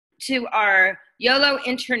to our YOLO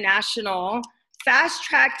International Fast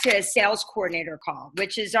Track to Sales Coordinator call,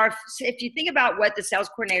 which is our, if you think about what the sales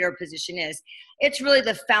coordinator position is, it's really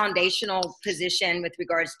the foundational position with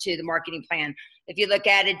regards to the marketing plan. If you look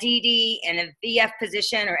at a DD and a VF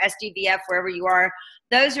position or SDVF, wherever you are,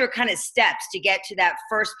 those are kind of steps to get to that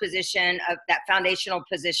first position of that foundational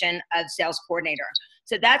position of sales coordinator.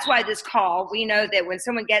 So that's why this call, we know that when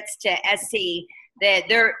someone gets to SC, that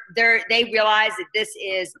they realize that this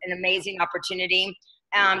is an amazing opportunity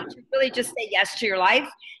to really just say yes to your life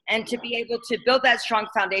and to be able to build that strong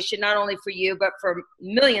foundation, not only for you, but for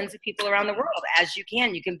millions of people around the world as you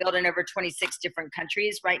can. You can build in over 26 different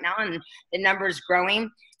countries right now, and the number is growing.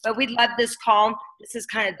 But we love this call. This is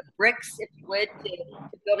kind of the bricks, if you would, to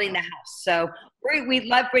building the house. So we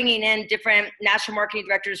love bringing in different national marketing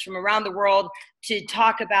directors from around the world to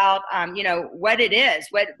talk about, what it is,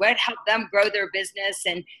 what helped them grow their business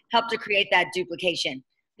and help to create that duplication.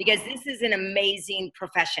 Because this is an amazing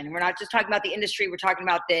profession. We're not just talking about the industry. We're talking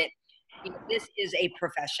about that. This is a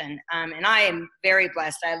profession, and I am very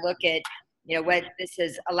blessed. I look at what this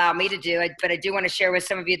has allowed me to do, but I do want to share with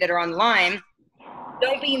some of you that are online.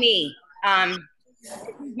 Don't be me. This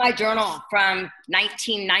is my journal from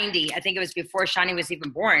 1990. I think it was before Chani was even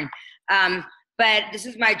born. But this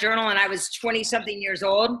is my journal, and I was 20-something years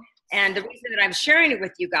old. And the reason that I'm sharing it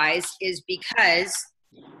with you guys is because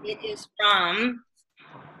it is from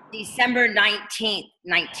December 19th,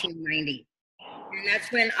 1990. And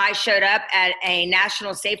that's when I showed up at a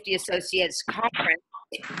National Safety Associates conference,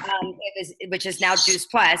 which is now Juice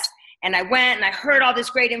Plus. And I went and I heard all this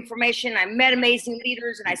great information. I met amazing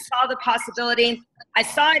leaders and I saw the possibility. I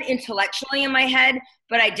saw it intellectually in my head,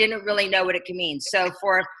 but I didn't really know what it could mean. So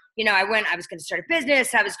I was going to start a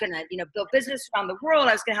business. I was going to, build business around the world.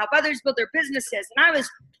 I was going to help others build their businesses. And I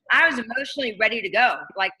was emotionally ready to go.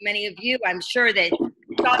 Like many of you, I'm sure that you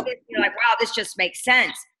saw this and you're like, wow, this just makes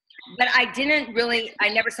sense. But I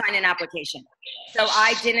never signed an application. So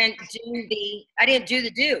I didn't do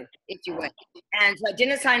the do, if you would. And so I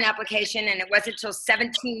didn't sign an application, and it wasn't until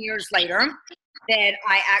 17 years later that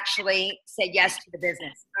I actually said yes to the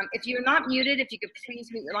business. If you're not muted, if you could please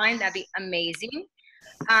mute your line, that'd be amazing.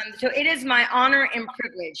 So it is my honor and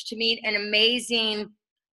privilege to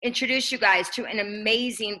introduce you guys to an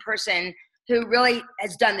amazing person who really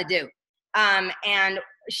has done the do. And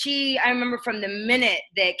I remember from the minute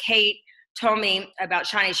that Kate told me about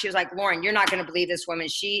Chani, she was like, Lauren, you're not going to believe this woman.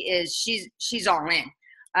 She's all in.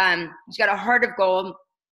 She's got a heart of gold.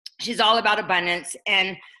 She's all about abundance.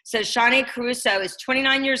 And so Chani Caruso is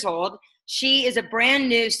 29 years old. She is a brand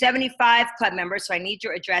new 75 club member. So I need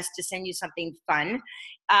your address to send you something fun.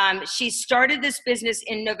 She started this business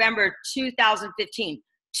in November 2015,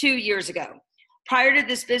 2 years ago. Prior to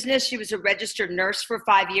this business, she was a registered nurse for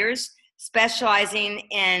 5 years, specializing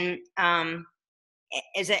in,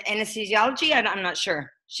 is it anesthesiology? I'm not sure.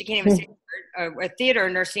 She can't even say or theater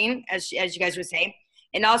nursing, as you guys would say.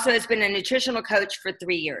 And also has been a nutritional coach for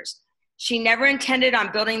 3 years. She never intended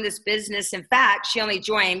on building this business. In fact, she only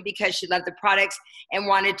joined because she loved the products and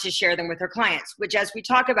wanted to share them with her clients, which, as we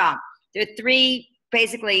talk about, there are 3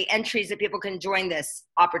 basically entries that people can join this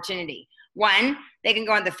opportunity. One, they can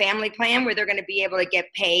go on the family plan where they're going to be able to get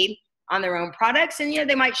paid on their own products, and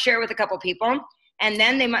they might share with a couple people. And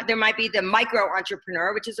then there might be the micro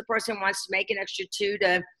entrepreneur, which is a person who wants to make an extra $2,000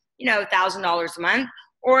 to $1,000 a month.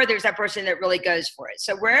 Or there's that person that really goes for it.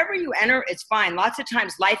 So wherever you enter, it's fine. Lots of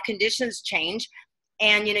times life conditions change,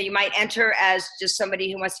 and you might enter as just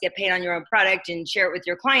somebody who wants to get paid on your own product and share it with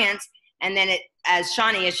your clients. And then as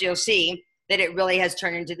Chani, as you'll see, that it really has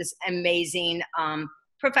turned into this amazing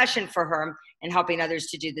profession for her and helping others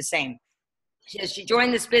to do the same. She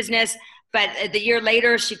joined this business, but the year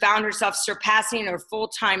later, she found herself surpassing her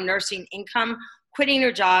full-time nursing income, quitting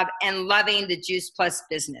her job, and loving the Juice Plus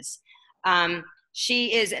business.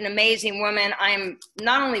 She is an amazing woman. I'm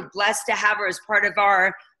not only blessed to have her as part of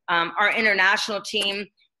our international team.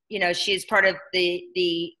 She's part of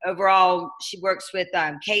the overall. She works with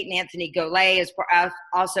Kate and Anthony Golay, as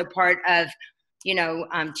also part of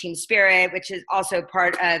Team Spirit, which is also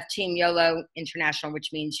part of Team YOLO International, which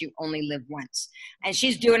means you only live once. And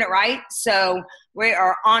she's doing it right. So we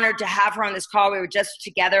are honored to have her on this call. We were just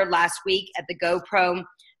together last week at the GoPro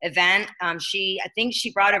event. I think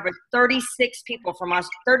she brought over 36 people from us.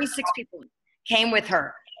 36 people came with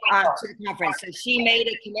her to the conference. So she made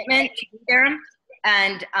a commitment to be there,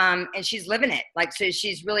 and she's living it. So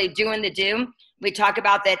she's really doing the do. We talk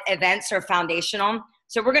about that events are foundational.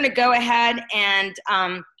 So we're going to go ahead and,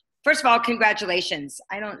 first of all, congratulations.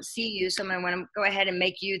 I don't see you, so I'm going to go ahead and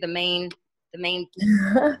make you the main the main.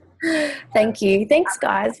 Thank you. Thanks,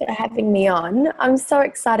 guys, for having me on. I'm so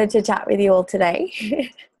excited to chat with you all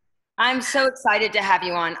today. I'm so excited to have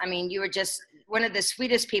you on. I mean, you were just one of the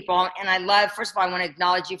sweetest people. And I love, first of all, I want to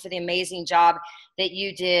acknowledge you for the amazing job that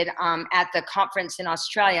you did at the conference in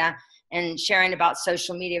Australia and sharing about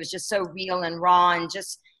social media. It was just so real and raw, and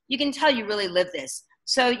just, you can tell you really live this.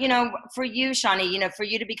 So, you know, for you, Chani, you know, for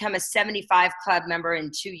you to become a 75 Club member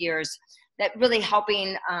in 2 years, that really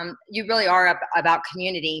helping, you really are about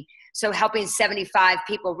community. So helping 75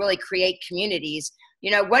 people really create communities.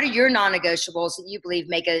 You know, what are your non-negotiables that you believe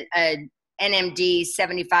make a NMD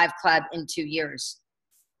 75 Club in 2 years?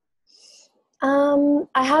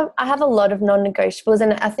 I have a lot of non-negotiables,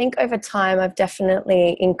 and I think over time I've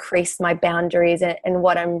definitely increased my boundaries and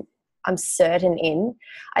what I'm certain in.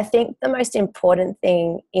 I think the most important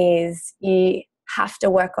thing is you have to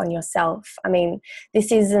work on yourself. I mean,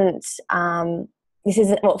 this isn't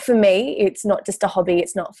well, for me, it's not just a hobby.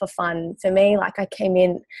 It's not for fun. For me, like I came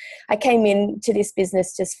into this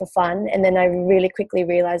business just for fun, and then I really quickly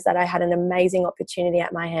realized that I had an amazing opportunity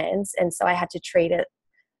at my hands, and so I had to treat it,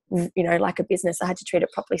 you know, like a business. I had to treat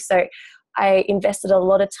it properly. So I invested a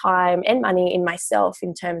lot of time and money in myself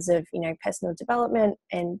in terms of, you know, personal development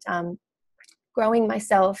and growing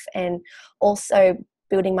myself, and also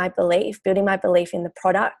building my belief in the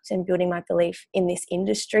product and building my belief in this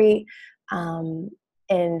industry, and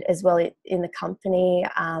as well in the company.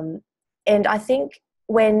 And I think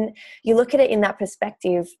when you look at it in that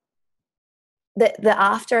perspective, the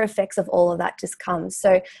after effects of all of that just comes.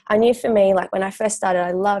 So I knew for me, like when I first started,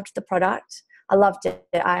 I loved the product. I loved it.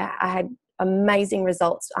 I had amazing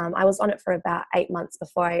results. I was on it for about 8 months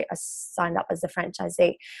before I signed up as a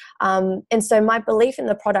franchisee. And so my belief in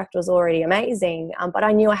the product was already amazing, but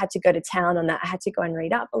I knew I had to go to town on that. I had to go and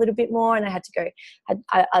read up a little bit more, and I had to go,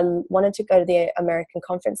 I wanted to go to the American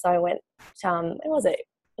conference. So I went to, where was it?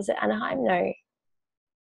 Was it Anaheim? No.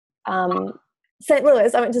 St.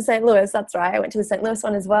 Louis. I went to St. Louis. That's right. I went to the St. Louis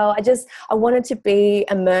one as well. I wanted to be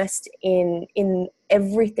immersed in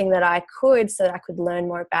everything that I could, so that I could learn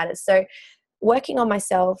more about it. So working on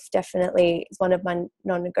myself definitely is one of my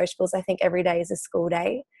non-negotiables. I think every day is a school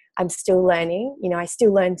day. I'm still learning. You know, I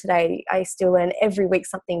still learn today. I still learn every week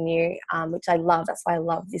something new, which I love. That's why I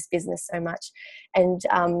love this business so much. And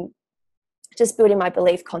just building my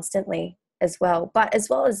belief constantly as well. But as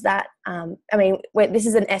well as that, I mean, this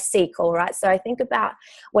is an SC call, right? So I think about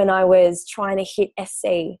when I was trying to hit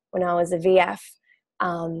SC when I was a VF,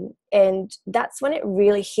 and that's when it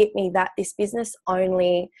really hit me that this business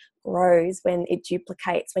only grows when it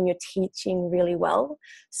duplicates, when you're teaching really well.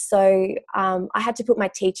 So I had to put my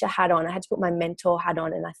teacher hat on. I had to put my mentor hat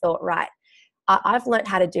on, and I thought, right, I've learned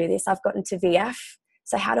how to do this. I've gotten to VF.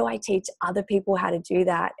 So how do I teach other people how to do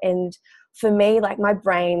that? And for me, like my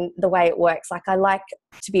brain, the way it works, like I like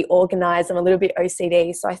to be organized. I'm a little bit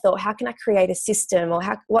OCD. So I thought, how can I create a system, or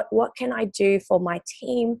what can I do for my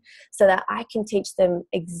team so that I can teach them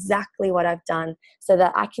exactly what I've done, so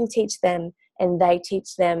that I can teach them and they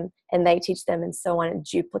teach them and they teach them, and so on. It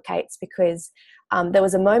duplicates, because there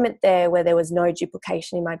was a moment there where there was no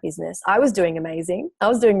duplication in my business. I was doing amazing. I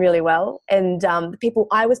was doing really well. And the people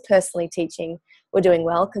I was personally teaching were doing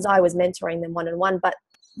well because I was mentoring them one-on-one. But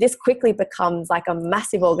this quickly becomes like a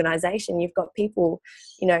massive organization. You've got people,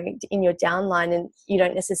 you know, in your downline, and you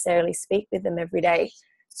don't necessarily speak with them every day.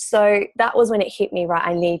 So that was when it hit me, right?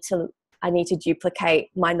 I need to duplicate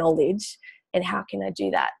my knowledge, and how can I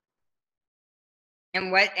do that?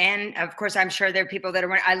 And of course, I'm sure there are people that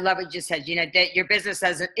are, I love what you just said, you know, that your business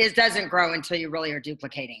doesn't grow until you really are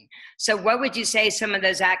duplicating. So what would you say some of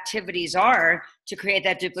those activities are to create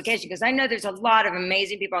that duplication? Because I know there's a lot of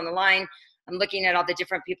amazing people on the line. I'm looking at all the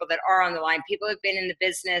different people that are on the line. People who've been in the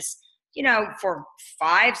business, you know, for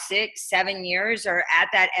 5, 6, 7 years, are at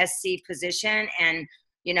that SC position, and,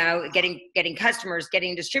 you know, getting customers,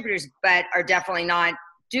 getting distributors, but are definitely not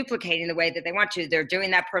duplicating the way that they want to. They're doing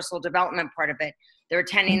that personal development part of it. They're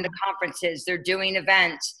attending the conferences. They're doing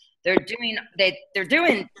events. They're doing the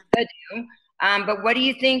do. But what do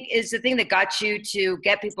you think is the thing that got you to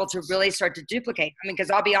get people to really start to duplicate? I mean, because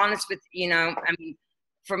I'll be honest with, you know, I mean,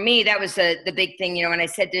 for me, that was the big thing, you know,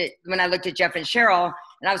 when I looked at Jeff and Cheryl,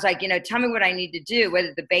 and I was like, you know, tell me what I need to do, what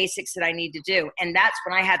are the basics that I need to do. And that's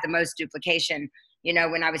when I had the most duplication, you know,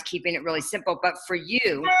 when I was keeping it really simple. But for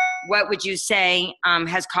you, what would you say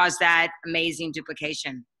has caused that amazing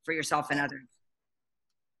duplication for yourself and others?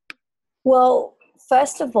 Well,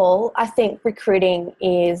 first of all, I think recruiting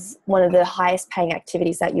is one of the highest paying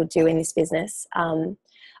activities that you'll do in this business.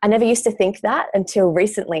 I never used to think that until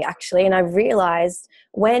recently, actually. And I realized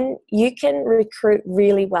when you can recruit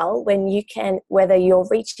really well, when you can, whether you're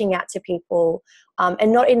reaching out to people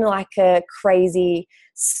and not in like a crazy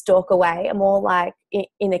stalker way, more like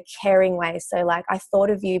in a caring way. So like, I thought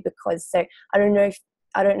of you because, so I don't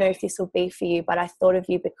know if this will be for you, but I thought of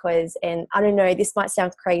you because, and I don't know, this might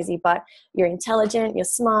sound crazy, but you're intelligent, you're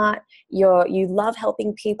smart, you love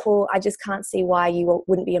helping people. I just can't see why you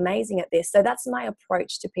wouldn't be amazing at this. So that's my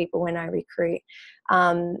approach to people when I recruit.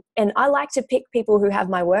 And I like to pick people who have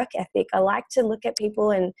my work ethic. I like to look at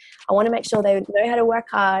people and I want to make sure they know how to work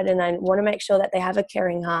hard, and I want to make sure that they have a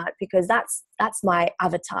caring heart, because that's my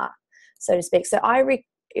avatar, so to speak. So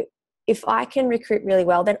if I can recruit really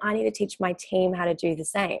well, then I need to teach my team how to do the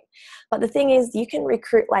same. But the thing is, you can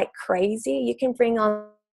recruit like crazy. You can bring on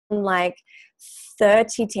like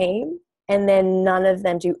 30 team and then none of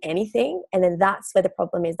them do anything. And then that's where the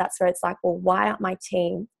problem is. That's where it's like, well, why aren't my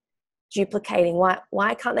team duplicating?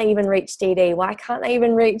 Why can't they even reach DD? Why can't they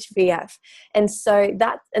even reach VF? And so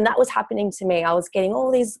that was happening to me. I was getting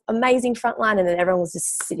all these amazing frontline, and then everyone was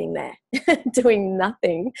just sitting there doing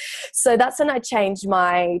nothing. So that's when I changed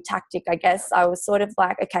my tactic, I guess. I was sort of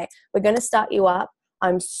like, okay, we're going to start you up.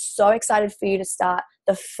 I'm so excited for you to start.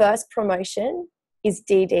 The first promotion is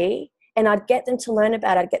DD. And I'd get them to learn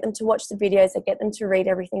about it. I'd get them to watch the videos. I'd get them to read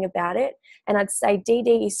everything about it. And I'd say,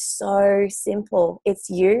 DD is so simple. It's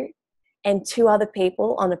you and 2 other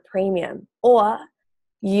people on a premium, or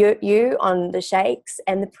you on the shakes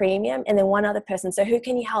and the premium, and then 1 other person. So who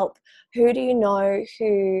can you help? Who do you know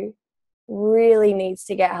who really needs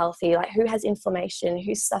to get healthy? Like, who has inflammation,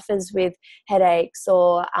 who suffers with headaches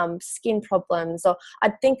or skin problems? Or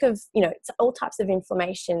I'd think of, it's all types of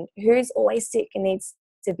inflammation. Who's always sick and needs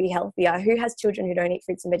to be healthier? Who has children who don't eat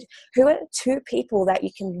fruits and veggies? Who are 2 people that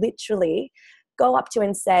you can literally go up to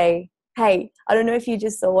and say, hey, I don't know if you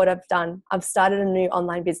just saw what I've done. I've started a new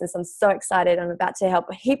online business. I'm so excited. I'm about to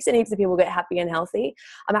help heaps and heaps of people get happy and healthy.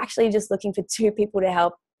 I'm actually just looking for 2 people to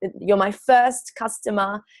help. You're my first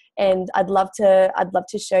customer, and I'd love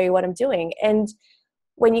to show you what I'm doing. And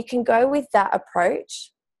when you can go with that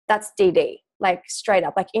approach, that's DD. Like, straight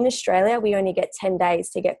up. Like, in Australia, we only get 10 days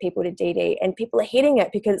to get people to DD, and people are hitting it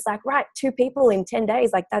because it's like, right, 2 people in 10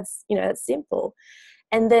 days. Like, that's simple.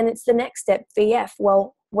 And then it's the next step, VF.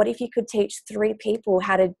 Well, what if you could teach 3 people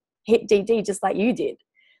how to hit DD just like you did?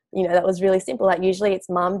 That was really simple. Like, usually it's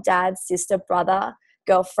mum, dad, sister, brother,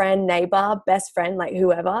 girlfriend, neighbor, best friend, like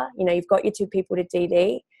whoever. You've got your 2 people to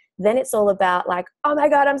DD. Then it's all about like, oh my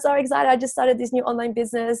God, I'm so excited. I just started this new online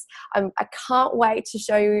business. I can't wait to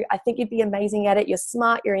show you. I think you'd be amazing at it. You're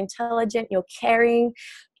smart, you're intelligent, you're caring,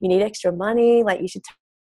 you need extra money. Like, you should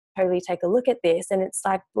totally take a look at this. And it's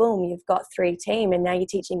like, boom, you've got 3 team, and now you're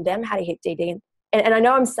teaching them how to hit DD. And I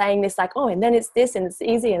know I'm saying this like, oh, and then it's this, and it's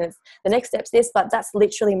easy, and it's the next step's this, but that's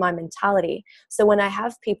literally my mentality. So when I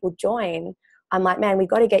have people join, I'm like, man, we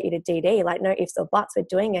got to get you to DD. Like, no ifs or buts. We're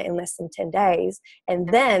doing it in less than 10 days. And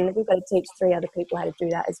then we've got to teach 3 other people how to do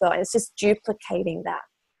that as well. And it's just duplicating that.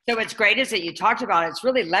 So what's great is that you talked about it's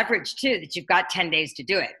really leverage too, that you've got 10 days to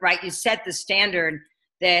do it, right? You set the standard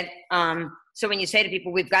that, so when you say to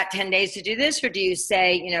people, we've got 10 days to do this, or do you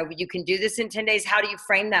say, you can do this in 10 days? How do you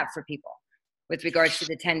frame that for people with regards to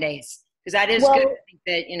the 10 days? Because that is good. I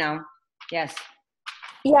think that, yes.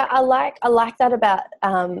 Yeah, I like that about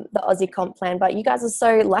the Aussie comp plan, but you guys are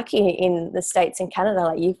so lucky in the States and Canada.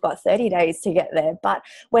 Like, you've got 30 days to get there. But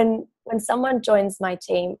when someone joins my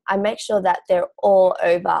team, I make sure that they're all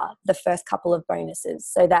over the first couple of bonuses.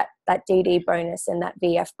 So that DD bonus and that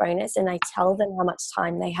VF bonus, and I tell them how much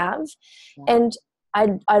time they have. Yeah. And I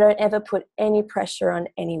don't ever put any pressure on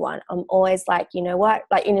anyone. I'm always like, you know what?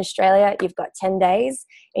 Like, in Australia, you've got 10 days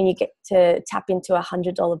and you get to tap into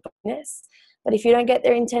 $100 bonus. But if you don't get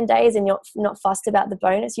there in 10 days and you're not fussed about the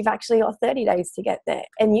bonus, you've actually got 30 days to get there.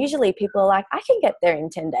 And usually people are like, I can get there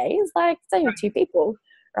in 10 days. Like, it's only 2 people,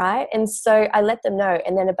 right? And so I let them know.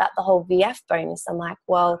 And then about the whole VF bonus, I'm like,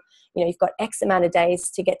 well, you've got X amount of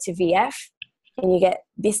days to get to VF and you get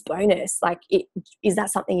this bonus. Like, is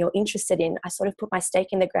that something you're interested in? I sort of put my stake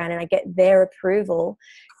in the ground and I get their approval.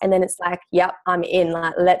 And then it's like, yep, I'm in.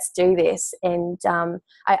 Like, let's do this. And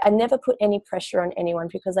I never put any pressure on anyone,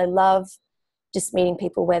 because I love just meeting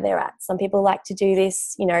people where they're at. Some people like to do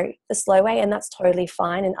this, the slow way, and that's totally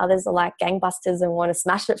fine. And others are like gangbusters and want to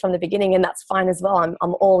smash it from the beginning, and that's fine as well.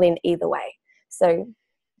 I'm all in either way.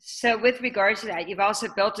 So with regards to that, you've also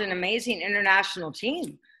built an amazing international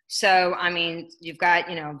team. So, I mean, you've got,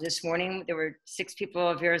 this morning there were 6 people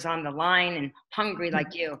of yours on the line and hungry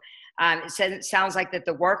like you. It sounds like that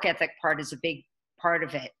the work ethic part is a big part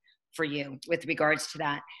of it for you with regards to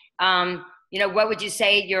that. what would you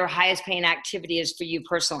say your highest paying activity is for you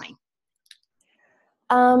personally?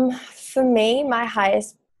 For me, my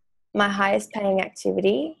highest paying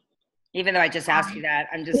activity. Even though I just asked you that,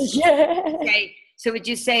 I'm just Yeah. okay. So would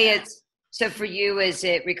you say so for you, is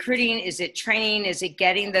it recruiting? Is it training? Is it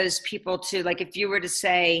getting those people to, like, if you were to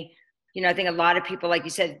say, I think a lot of people, like you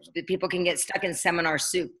said, the people can get stuck in seminar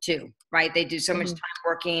soup too, right? They do so much time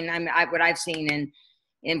working. What I've seen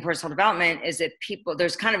in personal development is that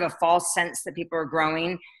there's kind of a false sense that people are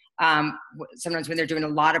growing. Sometimes when they're doing a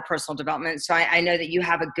lot of personal development. So I know that you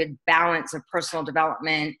have a good balance of personal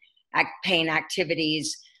development, paying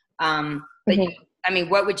activities. But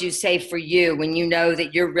what would you say for you when you know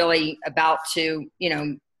that you're really about to,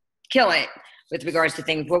 kill it with regards to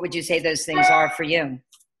things? What would you say those things are for you?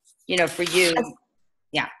 For you,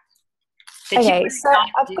 yeah. That okay, so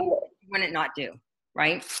you wouldn't not do,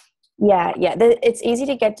 right? Yeah. It's easy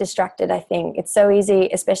to get distracted, I think. It's so easy,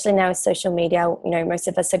 especially now with social media. Most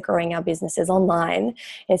of us are growing our businesses online.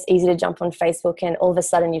 It's easy to jump on Facebook and all of a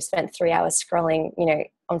sudden you've spent 3 hours scrolling,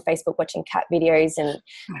 on Facebook watching cat videos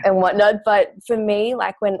and whatnot. But for me,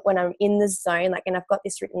 like when I'm in the zone, and I've got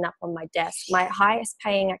this written up on my desk, my highest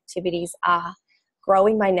paying activities are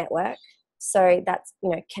growing my network. So that's,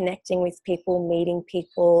 connecting with people, meeting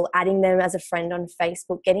people, adding them as a friend on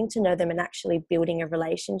Facebook, getting to know them and actually building a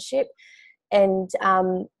relationship and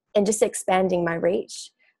just expanding my reach.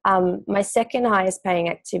 My second highest paying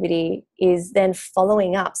activity is then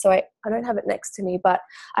following up. So I don't have it next to me, but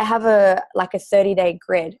I have a 30-day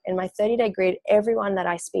grid. And my 30-day grid, everyone that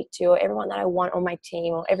I speak to or everyone that I want on my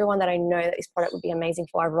team or everyone that I know that this product would be amazing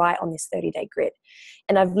for, I write on this 30-day grid.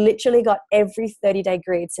 And I've literally got every 30-day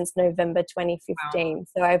grid since November 2015. Wow.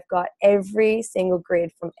 So I've got every single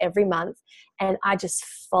grid from every month and I just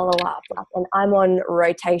follow up. And I'm on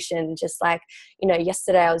rotation, just like,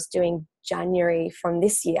 yesterday I was doing January from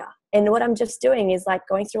this year. And what I'm just doing is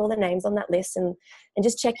going through all the names on that list and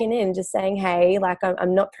just checking in, just saying, hey,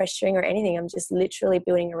 I'm not pressuring or anything. I'm just literally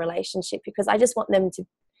building a relationship because I just want them to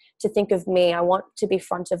think of me. I want to be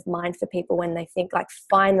front of mind for people when they think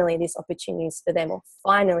finally this opportunity is for them or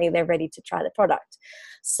finally they're ready to try the product.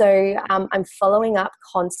 So I'm following up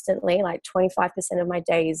constantly, 25% of my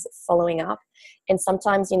days following up. And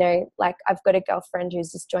sometimes, I've got a girlfriend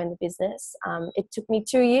who's just joined the business. It took me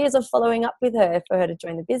 2 years of following up with her for her to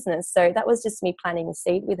join the business. So that was just me planting the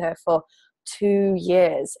seed with her for 2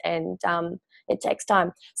 years and it takes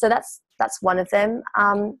time. So that's one of them.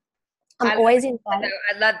 I'm always invited.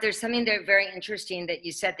 I love, there's something there very interesting that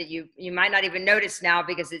you said that you might not even notice now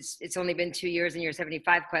because it's only been 2 years and you're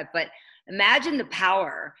 75 Club, but imagine the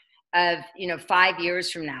power of, 5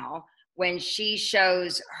 years from now when she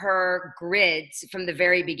shows her grids from the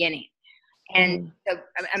very beginning. And so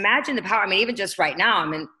imagine the power. Even just right now,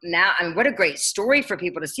 what a great story for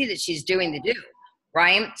people to see that she's doing the do,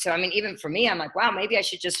 right? So, even for me, I'm like, wow, maybe I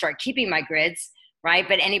should just start keeping my grids. Right.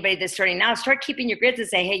 But anybody that's starting now, start keeping your grids and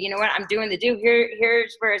say, hey, you know what? I'm doing the do.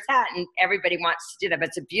 Here's where it's at. And everybody wants to do that. But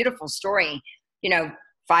it's a beautiful story.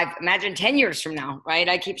 Imagine 10 years from now. Right.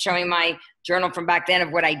 I keep showing my journal from back then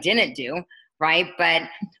of what I didn't do. Right. But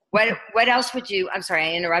what else would you, I'm sorry,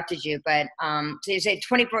 I interrupted you. But so you say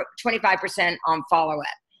 25% on follow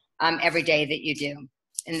up every day that you do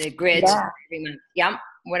in the grids every month. Yeah.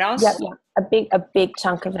 What else? Yeah. A big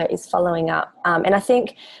chunk of it is following up. And I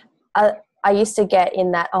think I used to get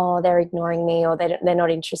in that, they're ignoring me or they're not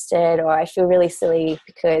interested or I feel really silly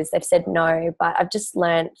because they've said no. But I've just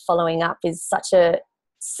learned following up is such a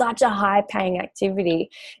high paying activity.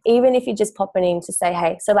 Even if you're just popping in to say,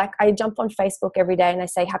 hey, so I jump on Facebook every day and I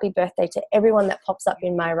say happy birthday to everyone that pops up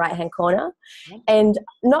in my right hand corner. And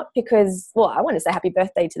not because, I want to say happy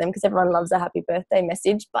birthday to them because everyone loves a happy birthday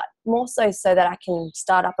message, but more so that I can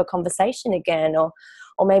start up a conversation again or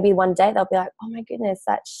maybe one day they'll be like, oh my goodness,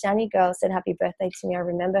 that Chani girl said happy birthday to me. I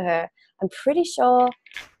remember her. I'm pretty sure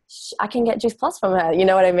I can get Juice Plus from her. You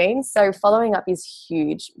know what I mean? So following up is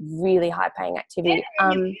huge, really high paying activity.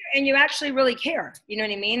 And you actually really care. You know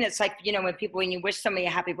what I mean? It's like, when you wish somebody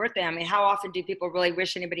a happy birthday, how often do people really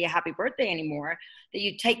wish anybody a happy birthday anymore? That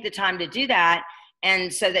you take the time to do that.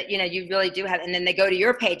 And so that, you really do have, and then they go to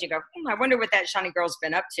your page and go, I wonder what that Chani girl's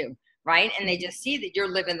been up to. Right. And they just see that you're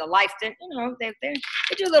living the life that,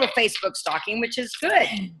 they do a little Facebook stalking, which is good.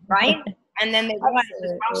 Right. And then they realize,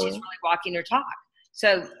 wow, she's really walking her talk.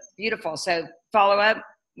 So beautiful. So follow up.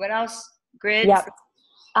 What else? Grids. Yep.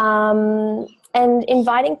 And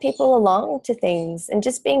inviting people along to things and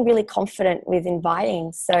just being really confident with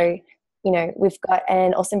inviting. So, we've got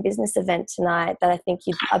an awesome business event tonight that I think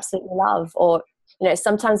you'd absolutely love. Or,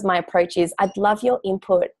 sometimes my approach is I'd love your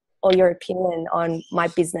input or your opinion on my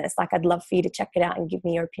business. Like, I'd love for you to check it out and give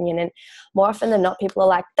me your opinion. And more often than not, people are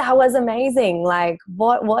like, that was amazing. Like,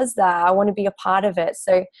 what was that? I want to be a part of it.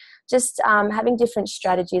 So just having different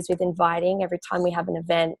strategies with inviting. Every time we have an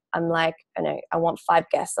event, I'm like, I want 5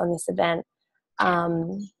 guests on this event.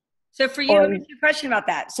 So for you, let me ask you a question about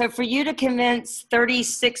that. So for you to convince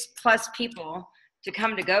 36 plus people to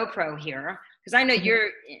come to GoPro here, because I know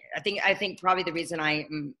I think probably the reason I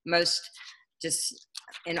am most just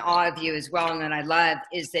in awe of you as well, and that I love,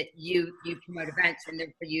 is that you promote events, and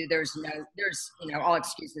for you there's all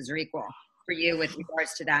excuses are equal for you with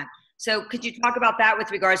regards to that. So could you talk about that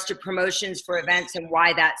with regards to promotions for events and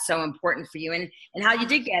why that's so important for you, and how you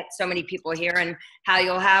did get so many people here, and how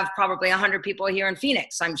you'll have probably 100 people here in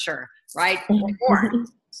Phoenix, I'm sure, right? Or more.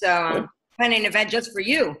 So planning an event just for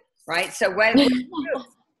you, right? So what do you do?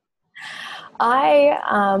 I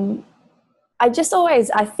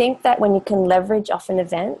think that when you can leverage off an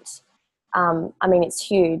event, it's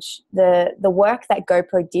huge. The work that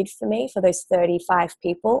GoPro did for me, for those 35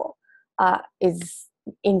 people, is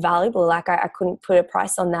invaluable. Like, I couldn't put a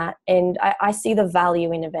price on that. And I see the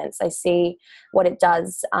value in events. I see what it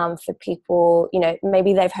does for people.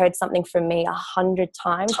 Maybe they've heard something from me 100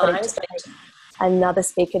 times, but it just takes another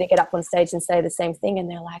speaker to get up on stage and say the same thing, and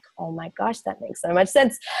they're like, oh my gosh, that makes so much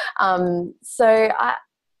sense.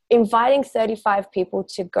 Inviting 35 people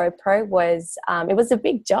to GoPro was it was a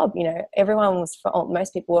big job. Everyone was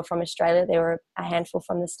most people were from Australia. There were a handful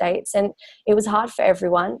from the States, and it was hard for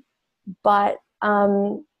everyone. But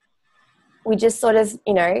we just sort of,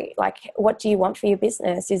 like, what do you want for your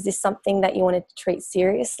business? Is this something that you want to treat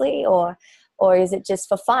seriously, or is it just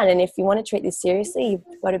for fun? And if you want to treat this seriously, you've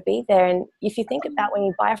got to be there. And if you think about when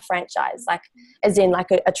you buy a franchise, like, as in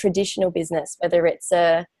like a traditional business, whether it's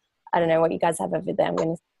I don't know what you guys have over there.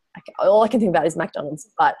 All I can think about is McDonald's.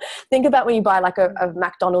 But think about when you buy like a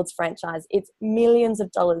McDonald's franchise, it's millions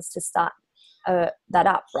of dollars to start that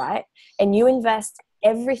up, right? And you invest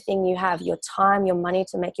everything you have, your time, your money,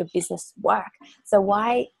 to make your business work. So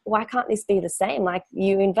why can't this be the same? Like,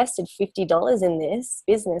 you invested $50 in this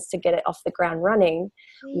business to get it off the ground running.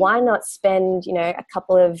 Why not spend, a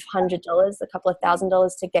couple of $100, a couple of $1,000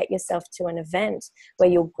 to get yourself to an event where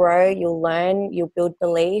you'll grow, you'll learn, you'll build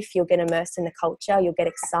belief, you'll get immersed in the culture, you'll get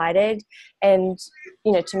excited. And,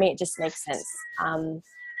 to me, it just makes sense.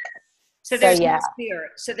 So there's no fear.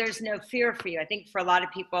 So there's no fear for you. I think for a lot of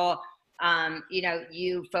people,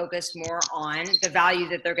 you focus more on the value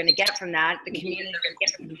that they're going to get from that, the community they're going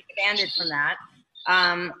to get expanded from that.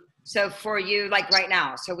 So for you, like right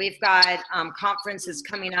now, so we've got conferences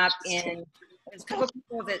coming up there's a couple of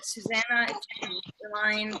people that Susanna, if you can mute the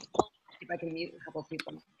line, if I can mute a couple of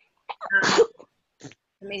people.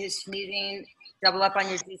 Somebody who's sneezing, double up on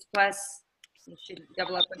your Juice Plus. You should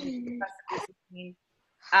double up on your Juice Plus.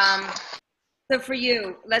 So for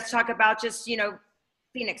you, let's talk about just,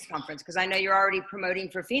 Phoenix conference, because I know you're already promoting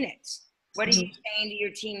for Phoenix. What are you saying to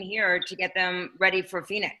your team here to get them ready for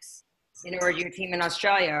Phoenix? Or your team in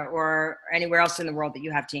Australia or anywhere else in the world that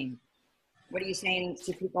you have team? What are you saying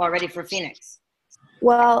to people already for Phoenix?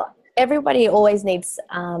 Well, everybody always needs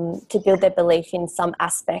to build their belief in some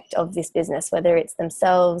aspect of this business, whether it's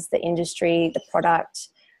themselves, the industry, the product.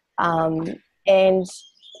 And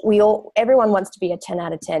everyone wants to be a 10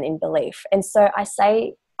 out of 10 in belief. And so I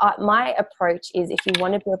say, my approach is, if you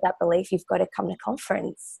want to build that belief, you've got to come to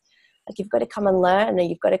conference. Like, you've got to come and learn, and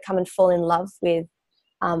you've got to come and fall in love with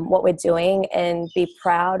what we're doing, and be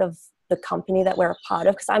proud of the company that we're a part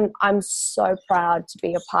of. Because I'm so proud to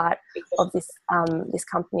be a part of this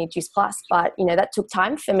company, Juice Plus. But that took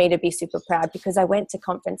time for me to be super proud, because I went to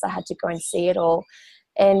conference, I had to go and see it all,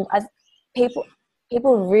 and people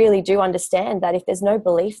really do understand that if there's no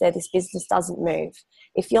belief there, this business doesn't move.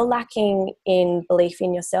 If you're lacking in belief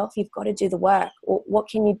in yourself, you've got to do the work. What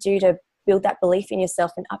can you do to build that belief in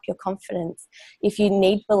yourself and up your confidence? If you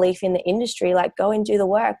need belief in the industry, like, go and do the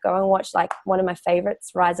work. Go and watch, like, one of my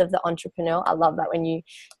favorites, Rise of the Entrepreneur. I love that when you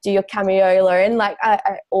do your cameo, Lauren. Like,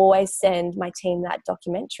 I always send my team that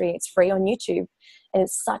documentary. It's free on YouTube. And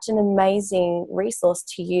it's such an amazing resource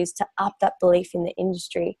to use to up that belief in the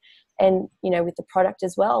industry. And, with the product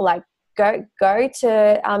as well, like, go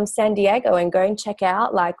to San Diego and go and check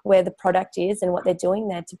out, like, where the product is and what they're doing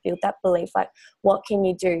there to build that belief. Like, what can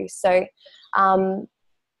you do? So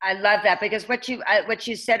I love that, because what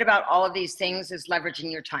you said about all of these things is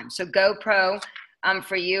leveraging your time. So GoPro,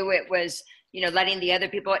 for you, it was, letting the other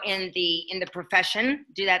people in the profession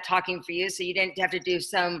do that talking for you, so you didn't have to do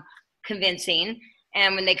some convincing.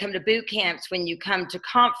 And when they come to boot camps, when you come to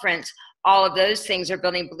conference, all of those things are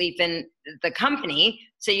building belief in the company.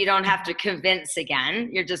 So you don't have to convince again.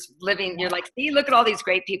 You're just living, you're like, see, look at all these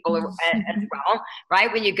great people as well,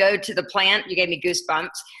 right? When you go to the plant, you gave me goosebumps,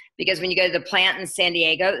 because when you go to the plant in San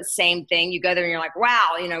Diego, same thing. You go there and you're like,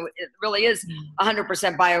 wow, you know, it really is 100%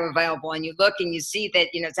 bioavailable. And you look and you see that,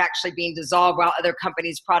 you know, it's actually being dissolved while other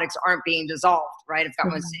companies' products aren't being dissolved, right? I've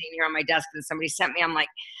got one sitting here on my desk that somebody sent me. I'm like,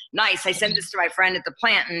 nice. I sent this to my friend at the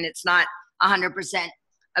plant and it's not 100%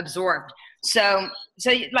 absorbed. So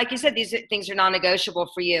like you said, these things are non-negotiable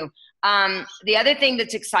for you. The other thing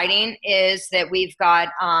that's exciting is that we've got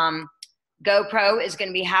GoPro is going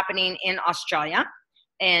to be happening in Australia,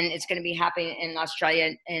 and it's going to be happening in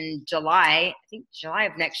Australia in July, I think July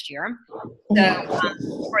of next year. So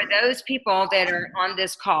for those people that are on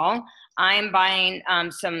this call, I'm buying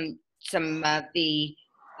some of the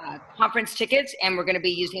conference tickets, and we're going to be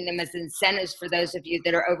using them as incentives for those of you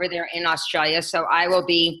that are over there in Australia. So I will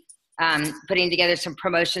be putting together some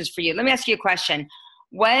promotions for you. Let me ask you a question.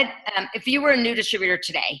 What, if you were a new distributor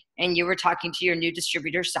today and you were talking to your new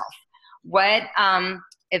distributor self, what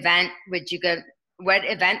event would you go, what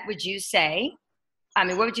event would you say, I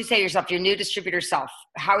mean, what would you say to yourself, your new distributor self?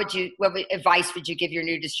 How would you, what advice would you give your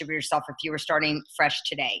new distributor self if you were starting fresh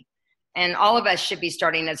today? And all of us should be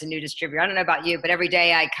starting as a new distributor. I don't know about you, but every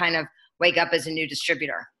day I kind of wake up as a new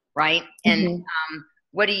distributor, right? And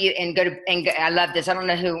what do you, and I love this. I don't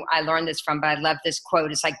know who I learned this from, but I love this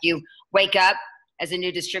quote. It's like, you wake up as a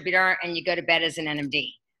new distributor and you go to bed as an NMD,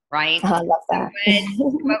 right? I love that.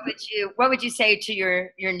 What would you say to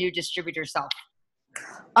your new distributor self?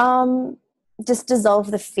 Just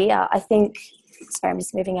dissolve the fear. I think, sorry, I'm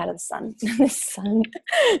just moving out of the sun. The sun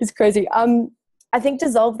is crazy. I think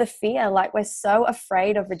dissolve the fear. Like, we're so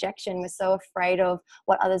afraid of rejection. We're so afraid of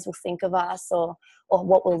what others will think of us, or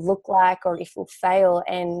what we'll look like, or if we'll fail.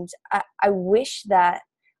 And I wish that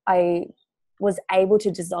I was able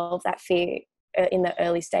to dissolve that fear in the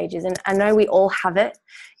early stages. And I know we all have it.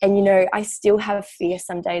 And, you know, I still have fear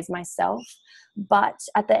some days myself. But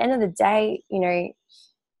at the end of the day, you know,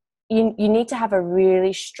 you need to have a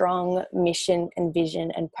really strong mission and vision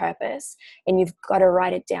and purpose, and you've got to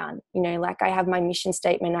write it down. You know, like I have my mission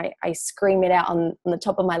statement. I scream it out on the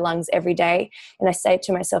top of my lungs every day, and I say it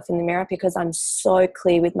to myself in the mirror, because I'm so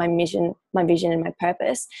clear with my mission and my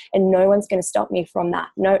purpose, and no one's going to stop me from that.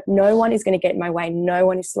 No one is going to get in my way. No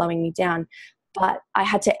one is slowing me down. But I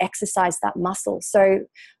had to exercise that muscle. So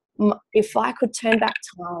if I could turn back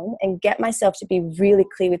time and get myself to be really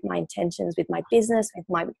clear with my intentions, with my business, with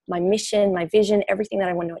my mission, my vision, everything that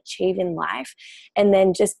I want to achieve in life, and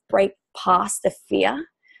then just break past the fear,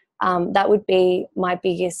 that would be my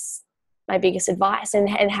biggest advice.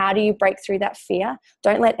 And how do you break through that fear?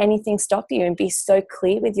 Don't let anything stop you, and be so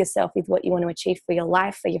clear with yourself with what you want to achieve for your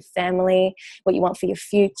life, for your family, what you want for your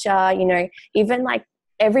future. You know, even like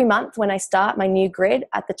every month when I start my new grid,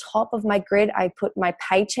 at the top of my grid, I put my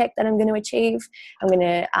paycheck that I'm going to achieve.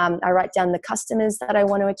 I write down the customers that I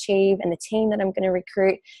want to achieve and the team that I'm going to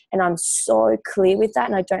recruit. And I'm so clear with that,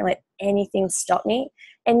 and I don't let anything stop me.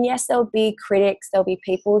 And yes, there'll be critics. There'll be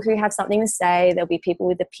people who have something to say. There'll be people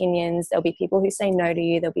with opinions. There'll be people who say no to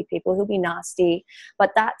you. There'll be people who'll be nasty.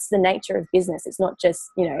 But that's the nature of business. It's not just,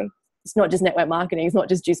 you know, it's not just network marketing. It's not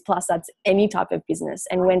just Juice Plus. That's any type of business.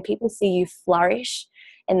 And when people see you flourish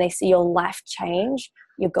and they see your life change,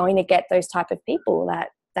 you're going to get those type of people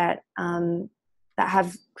that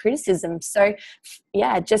have criticism. So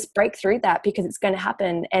yeah, just break through that, because it's going to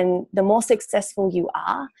happen. And the more successful you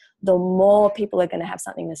are, the more people are going to have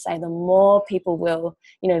something to say. The more people will,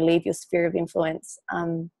 you know, leave your sphere of influence.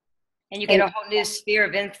 And you get a whole new sphere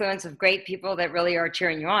of influence of great people that really are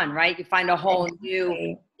cheering you on, right? You find a whole new,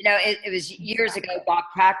 you know, it was years ago, Bob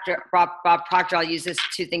Proctor, I'll use this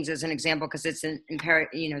two things as an example, because it's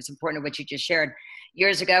it's important to what you just shared.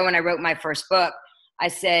 Years ago, when I wrote my first book, I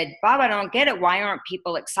said, Bob, I don't get it. Why aren't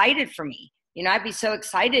people excited for me? You know, I'd be so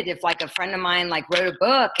excited if like a friend of mine like wrote a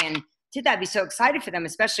book and did that. I'd be so excited for them,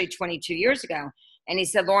 especially 22 years ago. And he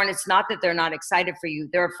said, Lauren, it's not that they're not excited for you.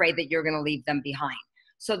 They're afraid that you're going to leave them behind.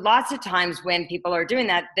 So lots of times when people are doing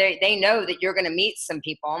that, they know that you're going to meet some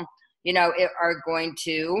people, you know, are going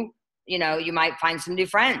to, you know, you might find some new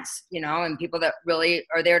friends, you know, and people that really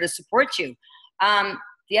are there to support you.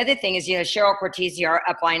 The other thing is, you know, Cheryl Cortese, our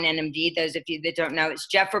upline NMD, those of you that don't know, it's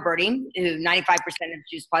Jeff Roberti, who 95% of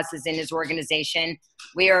Juice Plus is in his organization.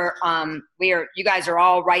 We are, you guys are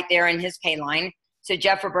all right there in his pay line. So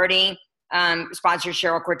Jeff Roberti sponsors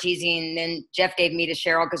Cheryl Cortese, and then Jeff gave me to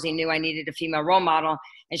Cheryl because he knew I needed a female role model.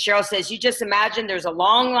 And Cheryl says, you just imagine there's a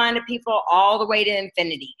long line of people all the way to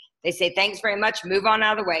infinity. They say, thanks very much, move on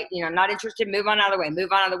out of the way. You know, not interested, move on out of the way,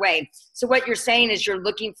 move on out of the way. So what you're saying is you're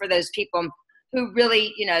looking for those people who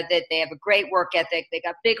really, you know, that they have a great work ethic, they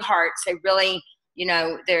got big hearts, they really, you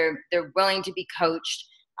know, they're willing to be coached,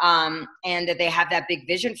 and that they have that big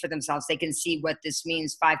vision for themselves. They can see what this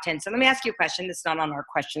means 5, 10. So let me ask you a question that's not on our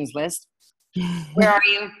questions list. Where are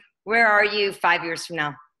you? Where are you 5 years from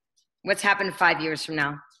now? What's happened 5 years from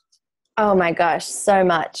now? Oh my gosh, so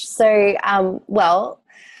much. So, well,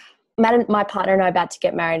 my partner and I are about to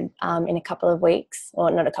get married in a couple of weeks, or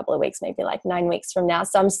not a couple of weeks, maybe like 9 weeks from now.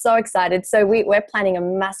 So I'm so excited. So we're planning a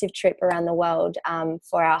massive trip around the world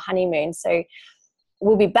for our honeymoon. So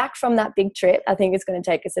we'll be back from that big trip. I think it's going to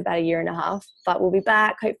take us about 1.5 years, but we'll be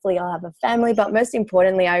back. Hopefully I'll have a family. But most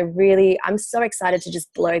importantly, I'm so excited to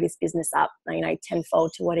just blow this business up, you know,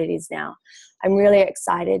 tenfold to what it is now. I'm really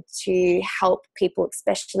excited to help people,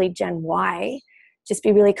 especially Gen Y, just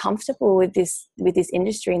be really comfortable with this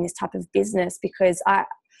industry and this type of business, because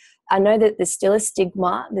I know that there's still a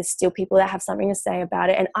stigma. There's still people that have something to say about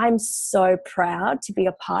it. And I'm so proud to be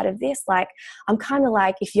a part of this. Like, I'm kind of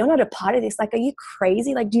like, if you're not a part of this, like, are you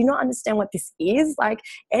crazy? Like, do you not understand what this is? Like,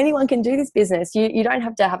 anyone can do this business. You don't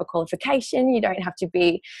have to have a qualification. You don't even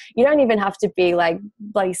have to be like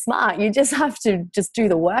bloody smart. You just have to just do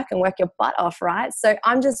the work and work your butt off, right? So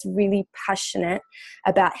I'm just really passionate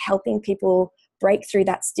about helping people break through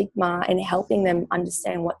that stigma and helping them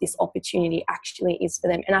understand what this opportunity actually is for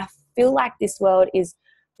them. And I feel like this world is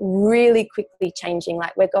really quickly changing.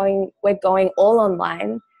 Like, we're going all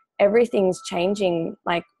online. Everything's changing.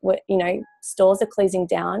 Like, you know, stores are closing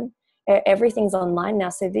down. Everything's online now.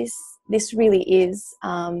 So this really is,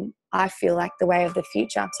 I feel like, the way of the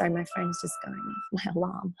future. Sorry, my phone's just going off, my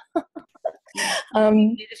alarm.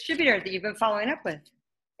 The distributor that you've been following up with.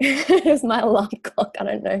 It's my alarm clock. I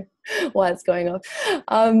don't know why it's going off.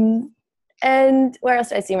 And where else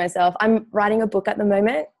do I see myself? I'm writing a book at the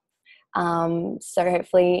moment. So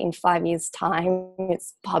hopefully in 5 years' time,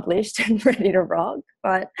 it's published and ready to rock.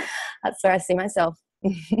 But that's where I see myself.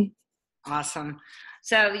 Awesome.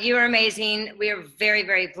 So you are amazing. We are very,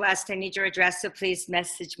 very blessed. I need your address, so please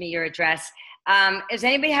message me your address. Does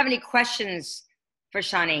anybody have any questions for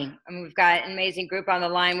Chani? I mean, we've got an amazing group on the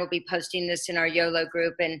line. We'll be posting this in our YOLO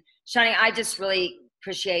group. And Chani, I just really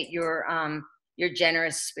appreciate your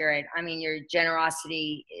generous spirit. I mean, your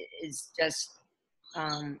generosity is just,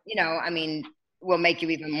 you know, I mean, will make you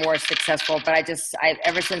even more successful. But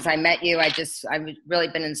ever since I met you, I've really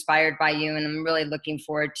been inspired by you, and I'm really looking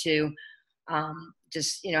forward to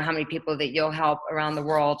just, you know, how many people that you'll help around the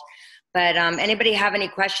world. But anybody have any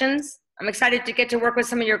questions? I'm excited to get to work with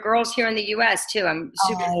some of your girls here in the U.S. too. I'm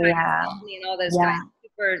super excited and all those guys,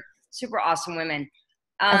 super, super awesome women.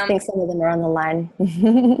 I think some of them are on the line.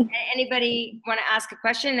 Anybody want to ask a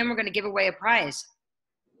question? And then we're going to give away a prize.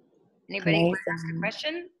 Anybody want to ask a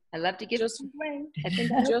question? I love to give something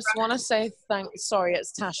away. Just want to say sorry,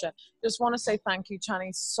 it's Tasha. Just want to say thank you,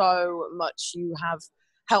 Chani, so much. You have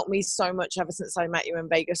helped me so much ever since I met you in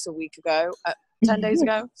Vegas a week ago. 10 days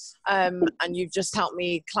ago, and you've just helped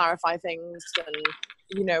me clarify things and,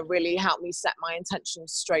 you know, really helped me set my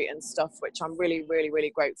intentions straight and stuff, which I'm really, really, really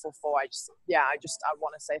grateful for. I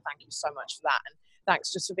want to say thank you so much for that, and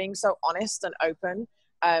thanks just for being so honest and open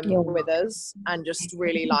with us, and just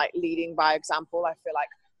really like leading by example. I feel like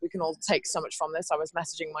we can all take so much from this. I was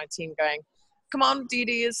messaging my team going, come on, Dee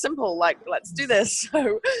Dee, is simple. Like, let's do this.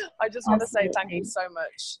 So I just want to say thank you so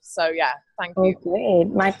much. So yeah, thank you.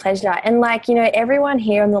 Good. My pleasure. And like, you know, everyone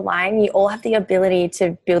here on the line, you all have the ability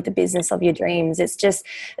to build the business of your dreams. It's just,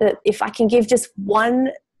 if I can give just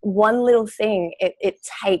one little thing, it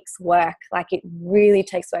takes work. Like, it really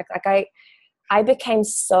takes work. Like, I became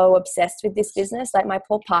so obsessed with this business. Like, my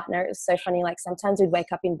poor partner, it was so funny. Like, sometimes we'd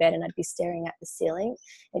wake up in bed and I'd be staring at the ceiling.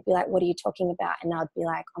 They'd be like, what are you talking about? And I'd be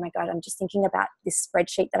like, oh my God, I'm just thinking about this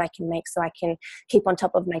spreadsheet that I can make so I can keep on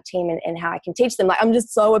top of my team and how I can teach them. Like, I'm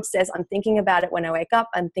just so obsessed. I'm thinking about it when I wake up.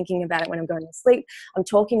 I'm thinking about it when I'm going to sleep. I'm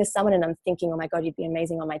talking to someone and I'm thinking, oh my God, you'd be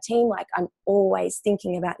amazing on my team. Like, I'm always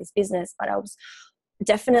thinking about this business. But I was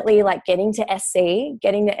definitely like getting to SC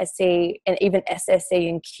and even SSE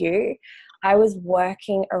and Q. I was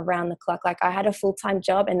working around the clock. Like, I had a full-time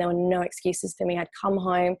job and there were no excuses for me. I'd come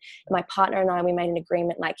home, my partner and I, we made an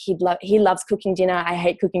agreement. Like, he loves cooking dinner. I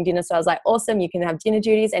hate cooking dinner. So I was like, awesome, you can have dinner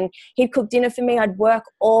duties. And he'd cook dinner for me. I'd work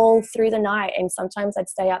all through the night. And sometimes I'd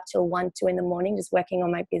stay up till 1, 2 in the morning, just working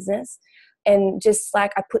on my business. And just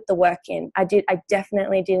like, I put the work in. I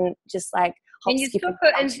definitely didn't just like And you skip, still and put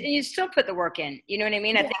and function. you still put the work in. You know what I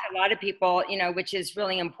mean? I Yeah. think a lot of people, which is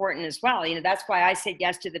really important as well. That's why I said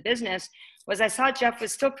yes to the business, was I saw Jeff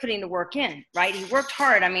was still putting the work in, right? He worked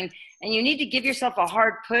hard. I mean, and you need to give yourself a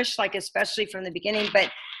hard push, like especially from the beginning.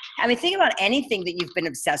 But I mean, think about anything that you've been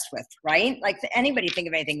obsessed with, right? Like anybody, think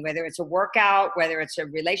of anything, whether it's a workout, whether it's a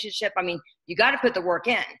relationship. I mean, you got to put the work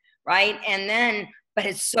in, right? And then, but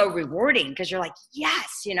it's so rewarding because you're like,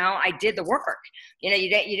 yes, I did the work.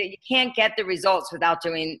 You can't get the results without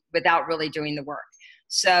really doing the work.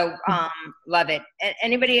 So love it.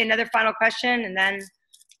 Anybody, another final question, and then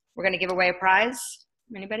we're going to give away a prize.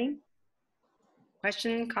 Anybody?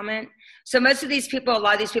 Question, comment? So a lot of these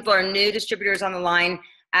people are new distributors on the line,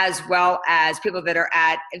 as well as people that are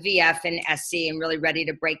at VF and SC and really ready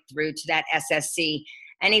to break through to that SSC.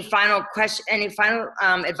 Any final question, any final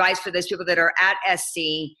advice for those people that are at SC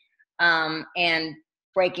and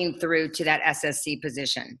breaking through to that SSC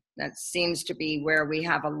position? That seems to be where we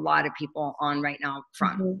have a lot of people on right now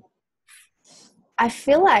from. Mm-hmm. I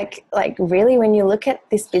feel like really when you look at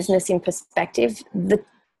this business in perspective, the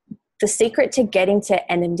secret to getting to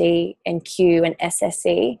NMD and Q and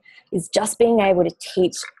SSC is just being able to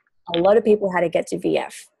teach a lot of people how to get to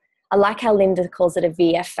VF. I like how Linda calls it a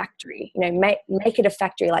VF factory. Make it a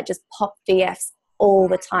factory, like just pop VFs all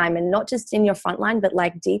the time, and not just in your frontline, but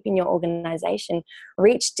like deep in your organization.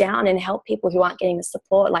 Reach down and help people who aren't getting the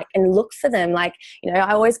support, and look for them. I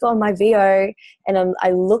always go on my VO and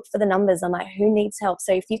I look for the numbers. I'm like, who needs help?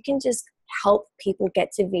 So if you can just help people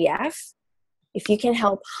get to VF, if you can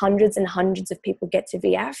help hundreds and hundreds of people get to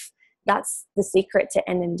VF, that's the secret to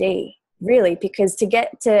NMD, really, because to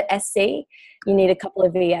get to SC, you need a couple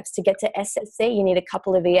of VFs. To get to SSC, you need a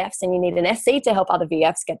couple of VFs, and you need an SC to help other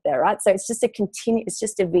VFs get there, right? So it's just it's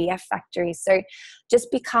just a VF factory. So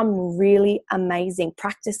just become really amazing.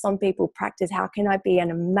 Practice on people. Practice, how can I be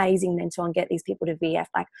an amazing mentor and get these people to VF?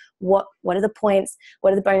 Like, what are the points?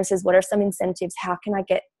 What are the bonuses? What are some incentives? How can I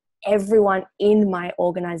get everyone in my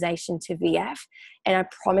organization to VF? And I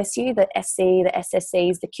promise you that SC, the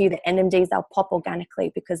SSCs, the Q, the NMDs, they'll pop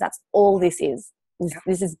organically, because that's all this is.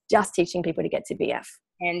 This is just teaching people to get to VF.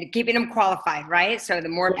 And keeping them qualified, right? So the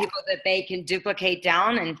more people that they can duplicate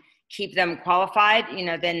down and keep them qualified,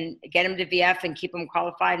 then get them to VF and keep them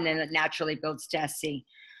qualified, and then it naturally builds to SC.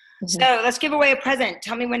 Mm-hmm. So let's give away a present.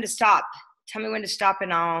 Tell me when to stop. Tell me when to stop,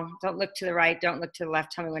 and don't look to the right, don't look to the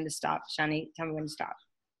left. Tell me when to stop. Chani, tell me when to stop.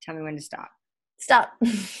 Tell me when to stop. Stop.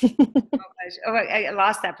 I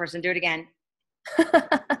lost that person. Do it again.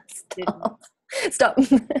 Stop. Stop.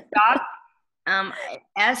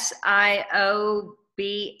 SIOBHAN.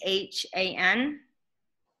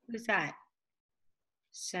 Who's that?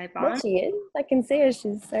 Saibon? There she is. I can see her.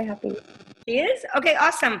 She's so happy. She is? Okay,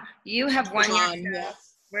 awesome. You have won your.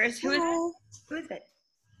 Yes. Who is it?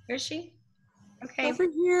 Where's she? Okay. Over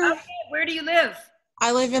here. Okay. Where do you live?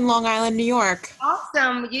 I live in Long Island, New York.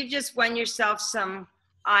 Awesome. You just won yourself some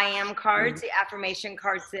I am cards, the affirmation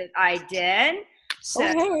cards that I did. So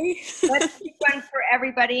let's do one for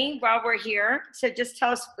everybody while we're here. So just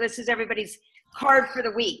tell us, this is everybody's card for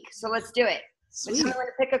the week. So let's do it. Sweet. Tell me when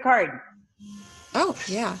to pick a card. Oh,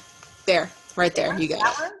 yeah. There. Right there. You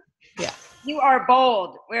got it. Yeah. You are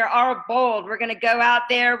bold. We're all bold. We're going to go out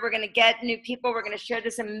there. We're going to get new people. We're going to share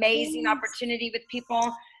this amazing opportunity with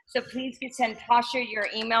people. So please send Tasha your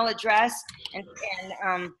email address, and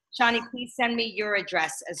Chani, please send me your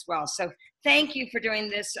address as well. So thank you for doing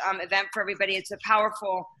this event for everybody. It's a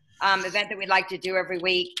powerful event that we'd like to do every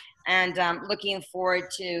week, and looking forward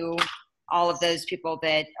to all of those people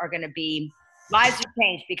that are going to be lives are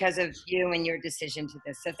changed because of you and your decision to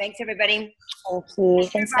this. So thanks, everybody. Thank you.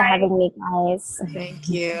 Thanks for having me, guys. Thank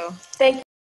you. Thank you.